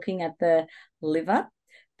like I'm looking at the liver.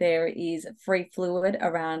 There is free fluid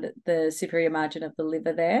around the superior margin of the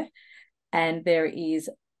liver there, and there is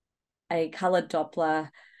a colored Doppler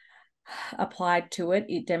applied to it.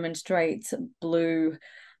 It demonstrates blue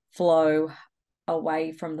flow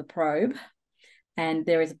away from the probe, and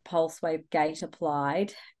there is a pulse wave gate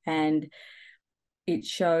applied, and it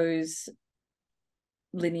shows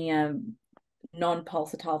linear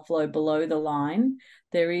non-pulsatile flow below the line.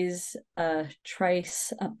 There is a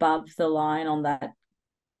trace above the line on that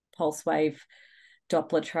pulse wave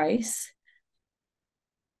Doppler trace.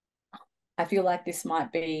 I feel like this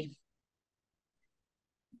might be,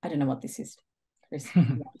 I don't know what this is, Chris.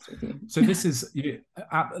 With you. So this is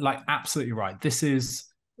absolutely right. There's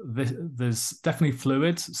definitely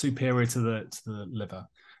fluid superior to the liver.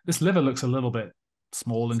 This liver looks a little bit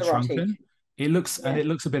small and shrunken. It looks and it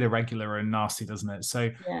looks a bit irregular and nasty, doesn't it?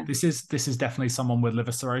 So this is definitely someone with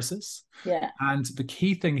liver cirrhosis. Yeah. And the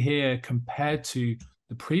key thing here, compared to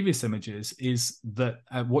the previous images, is that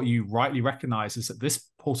what you rightly recognize is that this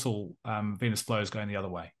portal venous flow is going the other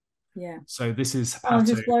way. Yeah. So this is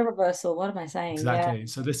this flow reversal. What am I saying? Exactly. Yeah.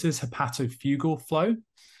 So this is hepatofugal flow.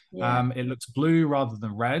 Yeah. It looks blue rather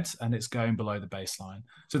than red, and it's going below the baseline.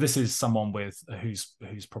 So this is someone who's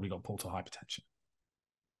probably got portal hypertension.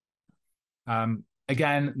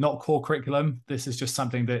 Again, not core curriculum. This is just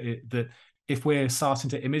something that if we're starting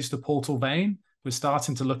to image the portal vein, we're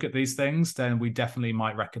starting to look at these things, then we definitely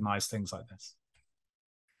might recognize things like this.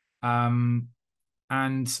 And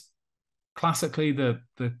classically,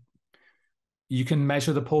 you can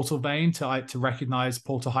measure the portal vein to recognize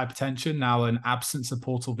portal hypertension. Now, an absence of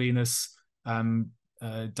portal venous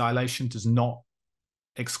dilation does not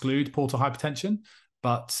exclude portal hypertension,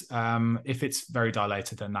 but if it's very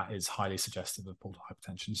dilated, then that is highly suggestive of portal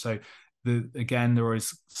hypertension. So again, there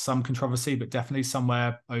is some controversy, but definitely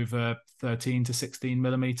somewhere over 13 to 16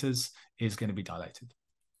 millimeters is going to be dilated.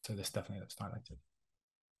 So this definitely looks dilated.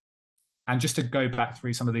 And just to go back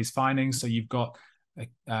through some of these findings, so you've got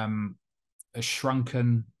a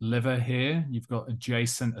shrunken liver here, you've got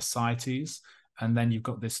adjacent ascites, and then you've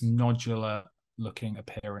got this nodular looking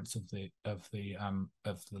appearance of the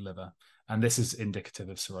liver, and this is indicative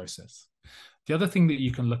of cirrhosis. The other thing that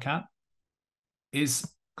you can look at is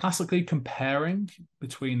classically comparing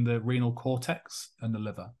between the renal cortex and the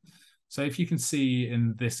liver. So if you can see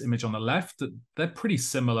in this image on the left that they're pretty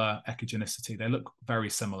similar echogenicity, they look very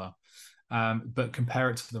similar, but compare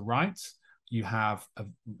it to the right, you have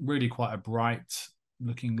really quite a bright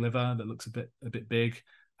looking liver that looks a bit big,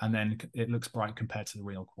 and then it looks bright compared to the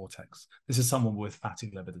renal cortex. This is someone with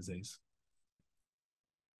fatty liver disease.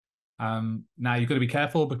 Now you've got to be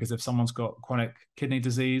careful, because if someone's got chronic kidney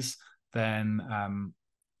disease, then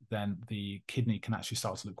the kidney can actually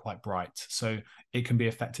start to look quite bright. So it can be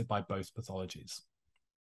affected by both pathologies.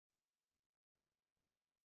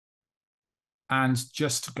 And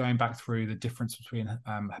just going back through the difference between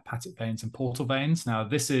hepatic veins and portal veins. Now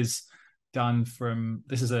this is done from,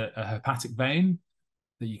 this is a hepatic vein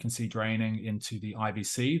that you can see draining into the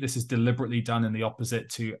IVC. This is deliberately done in the opposite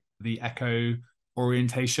to the echo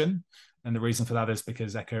orientation. And the reason for that is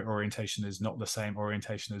because echo orientation is not the same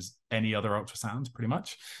orientation as any other ultrasound, pretty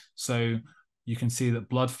much. So you can see that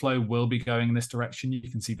blood flow will be going in this direction.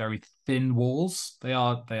 You can see very thin walls. They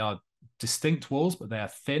are distinct walls, but they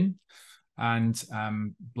are thin. And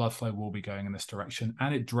blood flow will be going in this direction,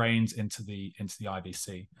 and it drains into the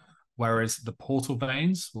IVC. Whereas the portal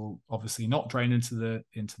veins will obviously not drain into the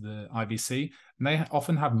IVC, and they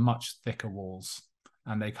often have much thicker walls,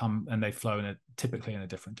 and they flow typically in a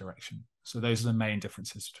different direction. So those are the main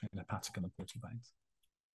differences between the hepatic and the portal veins.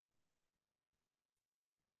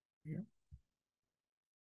 Yeah.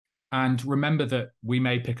 And remember that we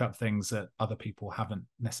may pick up things that other people haven't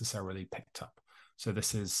necessarily picked up. So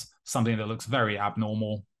this is something that looks very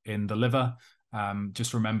abnormal in the liver.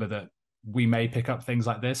 Just remember that we may pick up things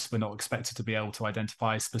like this. We're not expected to be able to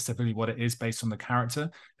identify specifically what it is based on the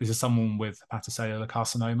character. This is someone with hepatocellular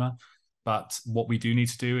carcinoma. But what we do need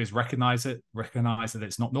to do is recognize that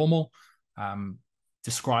it's not normal,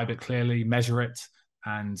 describe it clearly, measure it,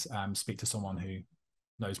 and speak to someone who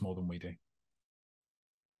knows more than we do.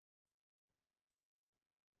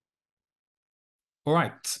 All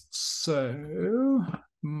right, so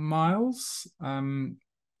Miles, can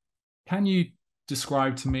you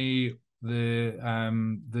describe to me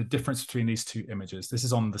the difference between these two images? This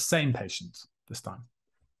is on the same patient this time.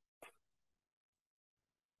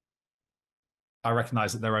 I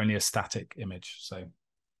recognize that they're only a static image, so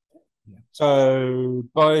yeah. So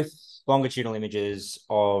both longitudinal images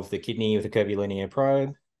of the kidney with a curvilinear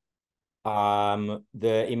probe.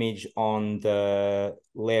 The image on the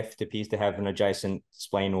left appears to have an adjacent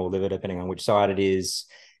spleen or liver, depending on which side it is,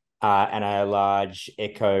 and a large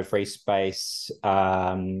echo free space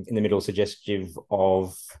in the middle, suggestive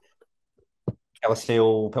of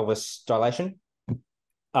calcial pelvis dilation.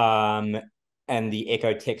 And the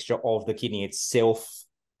echo texture of the kidney itself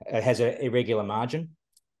has an irregular margin.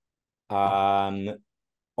 On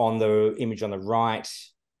the image on the right,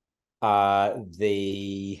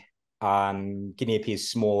 the kidney appears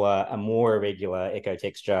smaller, a more irregular echo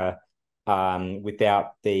texture,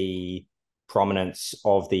 without the prominence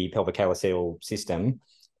of the pelvic-calyceal system.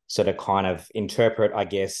 So to kind of interpret, I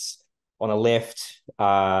guess, on the left,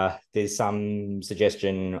 there's some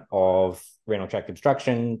suggestion of renal tract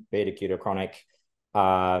obstruction, be it acute or chronic,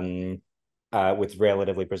 with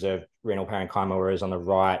relatively preserved renal parenchyma, whereas on the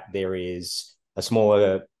right, there is a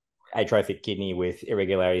smaller atrophic kidney with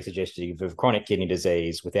irregularity suggestive of chronic kidney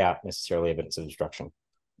disease without necessarily evidence of obstruction.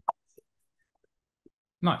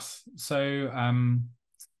 Nice. So,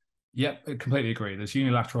 yep, I completely agree. There's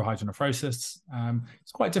unilateral hydronephrosis.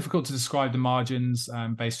 It's quite difficult to describe the margins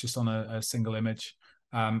based just on a single image.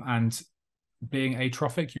 And being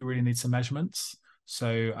atrophic, you really need some measurements.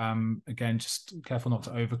 So again, just careful not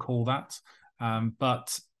to overcall that.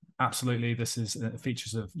 But absolutely, this is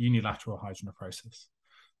features of unilateral hydronephrosis.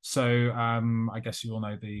 So I guess you all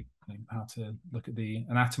know how to look at the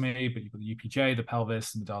anatomy, but you've got the UPJ, the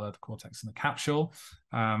pelvis, the medulla, the cortex, and the capsule.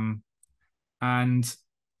 And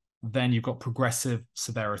then you've got progressive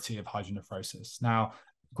severity of hydronephrosis. Now,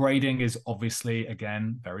 grading is obviously,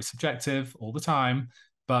 again, very subjective all the time,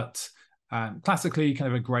 but classically, kind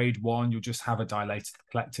of a grade 1, you'll just have a dilated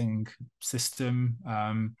collecting system.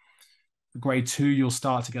 grade 2, you'll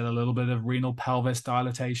start to get a little bit of renal pelvis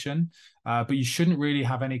dilatation, but you shouldn't really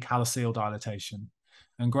have any callocele dilatation.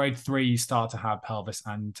 And grade 3, you start to have pelvis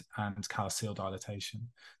and callocele dilatation.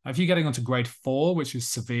 Now, if you're getting onto grade 4, which is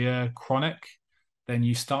severe chronic, then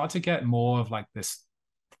you start to get more of like this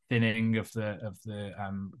thinning of the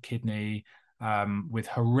kidney, with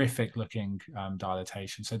horrific looking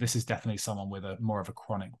dilatation. So this is definitely someone with a more of a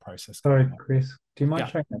chronic process. Sorry, Chris, do you mind Yeah.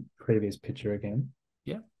 showing that previous picture again?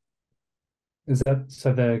 Yeah. Is that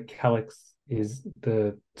so? The calyx is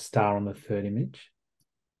the star on the third image.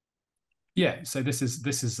 Yeah, so this is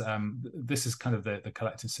kind of the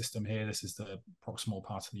collective system here. This is the proximal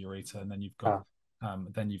part of the ureter, and then you've got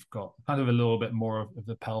kind of a little bit more of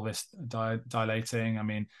the pelvis dilating. I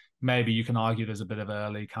mean, maybe you can argue there's a bit of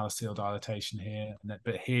early callocele dilatation here,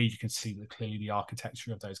 but here you can see that clearly the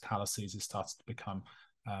architecture of those calyces has started to become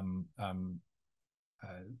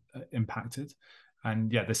impacted.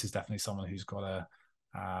 And yeah, this is definitely someone who's got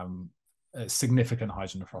a significant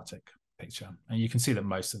hydronephrotic picture, and you can see that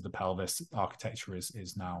most of the pelvis architecture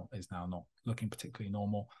is now not looking particularly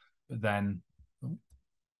normal. But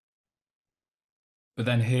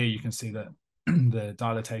then here you can see that the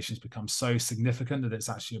dilatation has become so significant that it's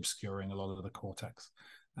actually obscuring a lot of the cortex,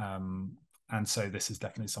 and so this is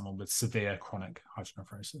definitely someone with severe chronic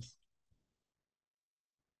hydronephrosis.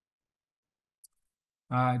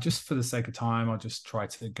 Just for the sake of time, I'll just try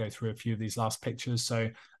to go through a few of these last pictures. So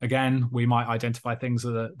again, we might identify things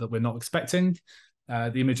that we're not expecting.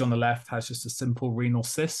 The image on the left has just a simple renal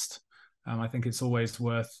cyst. I think it's always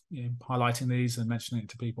worth highlighting these and mentioning it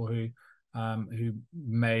to people who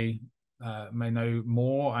may know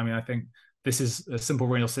more. I mean, I think this is a simple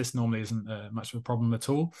renal cyst normally isn't much of a problem at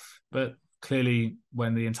all, but clearly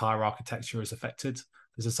when the entire architecture is affected,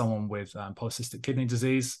 this is someone with polycystic kidney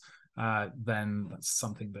disease, then that's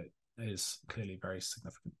something that is clearly very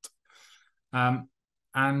significant.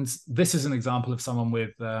 And this is an example of someone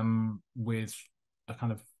with a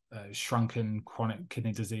kind of shrunken chronic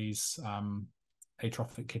kidney disease,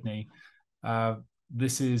 atrophic kidney.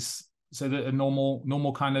 This is a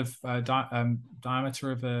normal kind of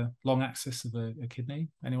diameter of a long axis of a kidney.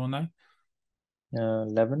 Anyone know?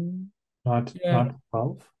 11. Not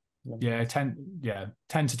 12. Yeah, 10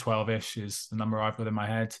 to 12-ish is the number I've got in my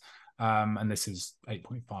head. And this is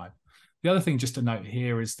 8.5. The other thing just to note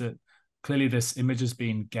here is that clearly this image has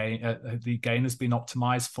been the gain has been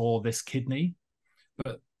optimized for this kidney,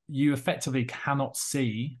 but you effectively cannot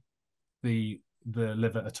see the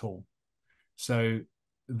liver at all. So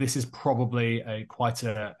this is probably quite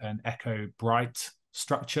an echo bright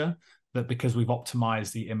structure, that because we've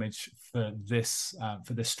optimized the image for this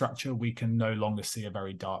structure, we can no longer see a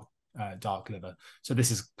very dark liver. So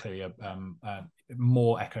this is clearly a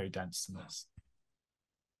more echo dense than this.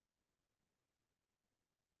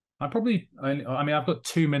 I've got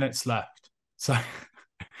 2 minutes left. So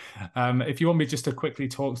if you want me just to quickly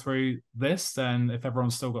talk through this, then if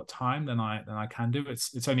everyone's still got time, then I can do.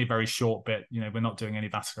 It's only a very short bit. We're not doing any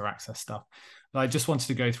vascular access stuff. But I just wanted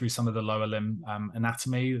to go through some of the lower limb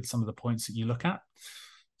anatomy, some of the points that you look at.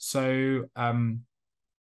 So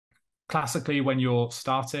classically, when you're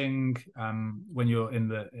starting, when you're in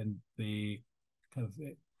the kind of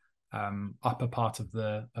upper part of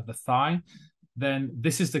the thigh, then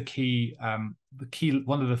this is the key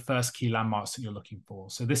one of the first key landmarks that you're looking for.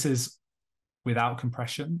 So this is without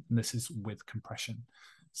compression, and this is with compression.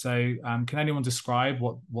 So can anyone describe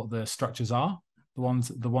what the structures are? The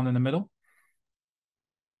one in the middle?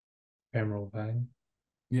 Femoral vein.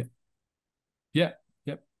 Yeah.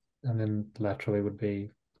 And then laterally would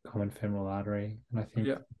be common femoral artery, and I think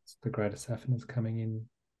the greater saphenous coming in.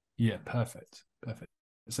 Yeah, perfect.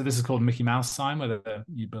 So this is called Mickey Mouse sign, whether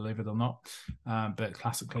you believe it or not. But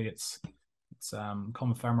classically, it's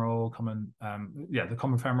common femoral, the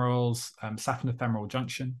common femorals, saphenofemoral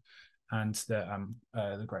junction, and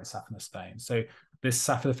the great saphenous vein. So this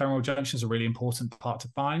saphenofemoral junction is a really important part to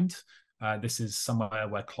find. This is somewhere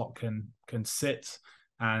where clot can sit,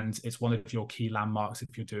 and it's one of your key landmarks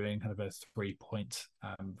if you're doing kind of a 3-point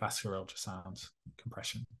vascular ultrasound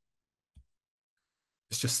compression.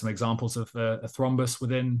 It's just some examples of a thrombus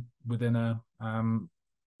within the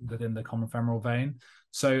common femoral vein.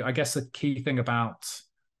 So I guess the key thing about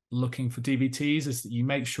looking for DVTs is that you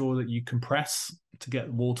make sure that you compress to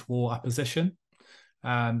get wall-to-wall apposition.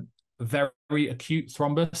 Very acute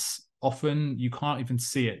thrombus, often you can't even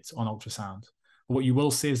see it on ultrasound. What you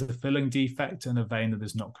will see is a filling defect in a vein that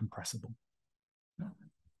is not compressible.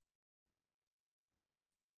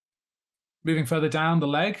 Moving further down the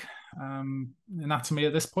leg, anatomy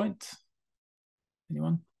at this point.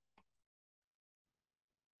 Anyone?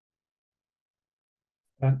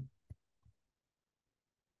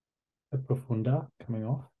 the profunda coming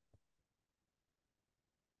off.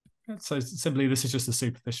 So simply, this is just the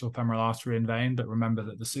superficial femoral artery and vein, but remember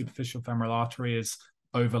that the superficial femoral artery is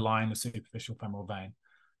overlying the superficial femoral vein.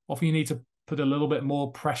 Often you need to put a little bit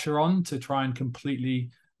more pressure on to try and completely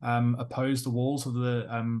oppose the walls of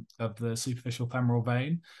the superficial femoral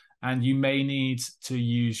vein, and you may need to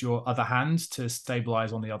use your other hand to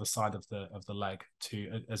stabilize on the other side of the leg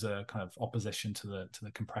as a kind of opposition to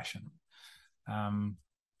the compression.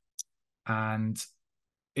 And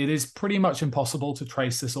it is pretty much impossible to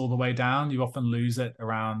trace this all the way down. You often lose it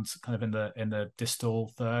around kind of in the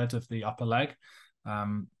distal third of the upper leg,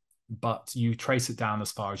 but you trace it down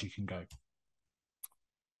as far as you can go.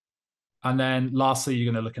 And then lastly, you're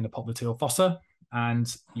going to look in the popliteal fossa,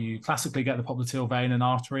 and you classically get the popliteal vein and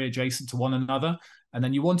artery adjacent to one another. And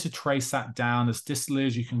then you want to trace that down as distally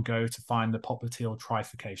as you can go to find the popliteal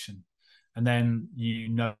trifurcation. And then you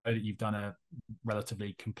know that you've done a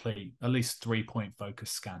relatively complete, at least 3-point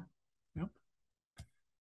focus scan. Yep.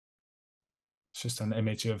 It's just an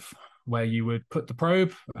image of where you would put the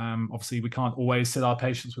probe. Obviously, we can't always sit our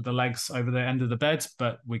patients with the legs over the end of the bed,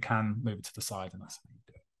 but we can move it to the side, and that's how you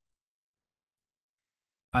do it.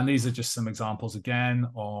 And these are just some examples again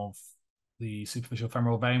of the superficial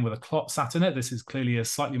femoral vein with a clot sat in it. This is clearly a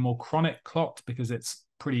slightly more chronic clot because it's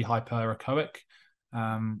pretty hyperechoic.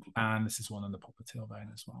 And this is one in the popliteal vein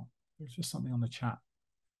as well. There's just something on the chat.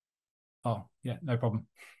 Oh, yeah, no problem.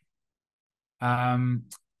 And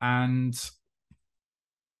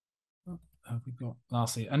we've got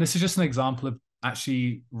lastly, and this is just an example of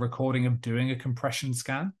actually recording of doing a compression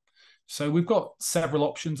scan. So we've got several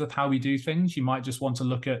options of how we do things. You might just want to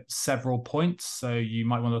look at several points. So you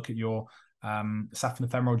might want to look at your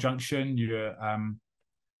saphenofemoral junction,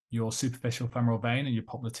 your superficial femoral vein, and your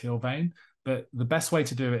popliteal vein. But the best way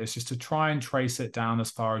to do it is just to try and trace it down as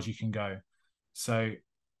far as you can go. So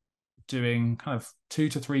doing kind of 2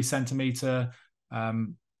 to 3 centimeter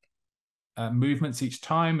movements each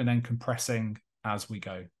time, and then compressing as we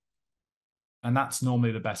go. And that's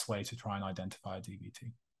normally the best way to try and identify a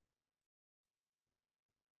DVT.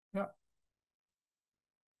 Yeah.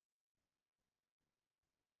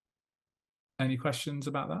 Any questions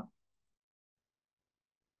about that?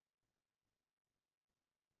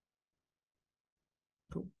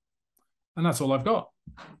 Cool. And that's all I've got.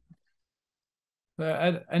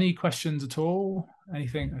 Any questions at all?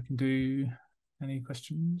 Anything I can do? Any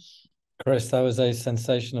questions? Chris, that was a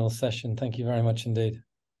sensational session. Thank you very much indeed.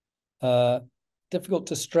 Difficult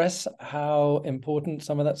to stress how important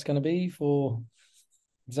some of that's going to be for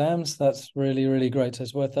exams. That's really, really great. So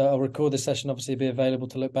it's worth I'll record this session, obviously be available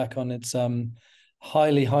to look back on. It's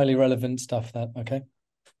highly, highly relevant stuff. That okay.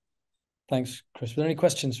 Thanks, Chris. Were there any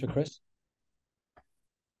questions for Chris?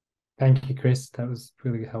 Thank you, Chris. That was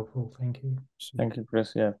really helpful. Thank you. Thank you,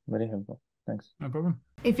 Chris. Yeah, very helpful. Thanks. No problem.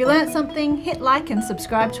 If you learnt something, hit like and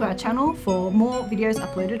subscribe to our channel for more videos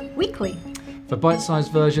uploaded weekly. For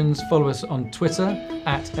bite-sized versions, follow us on Twitter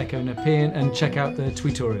 @EchoNepean and check out the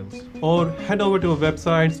tutorials. Or head over to our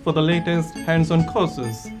websites for the latest hands-on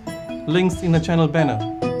courses. Links in the channel banner.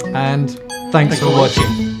 And thanks for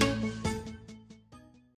watching.